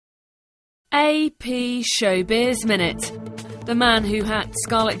AP ShowBiz Minute. The man who hacked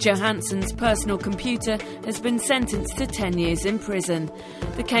Scarlett Johansson's personal computer has been sentenced to 10 years in prison.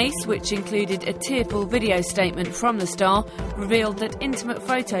 The case, which included a tearful video statement from the star, revealed that intimate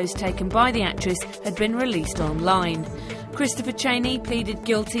photos taken by the actress had been released online. Christopher Cheney pleaded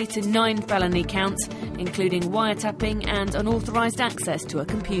guilty to 9 felony counts, including wiretapping and unauthorised access to a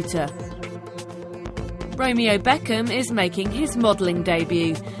computer. Romeo Beckham is making his modelling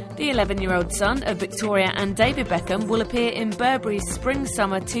debut. The 11-year-old son of Victoria and David Beckham will appear in Burberry's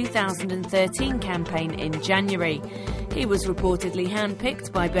Spring-Summer 2013 campaign in January. He was reportedly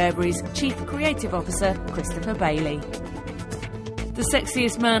handpicked by Burberry's Chief Creative Officer, Christopher Bailey. The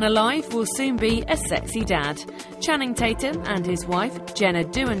sexiest man alive will soon be a sexy dad. Channing Tatum and his wife, Jenna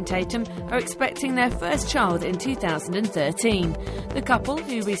Tatum, are expecting their first child in 2013. The couple,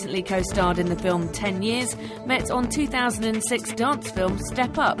 who recently co-starred in the film 10 Years, met on 2006 dance film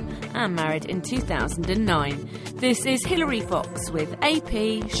Step Up and married in 2009. This is Hilary Fox with AP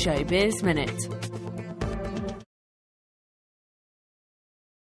ShowBiz Minute.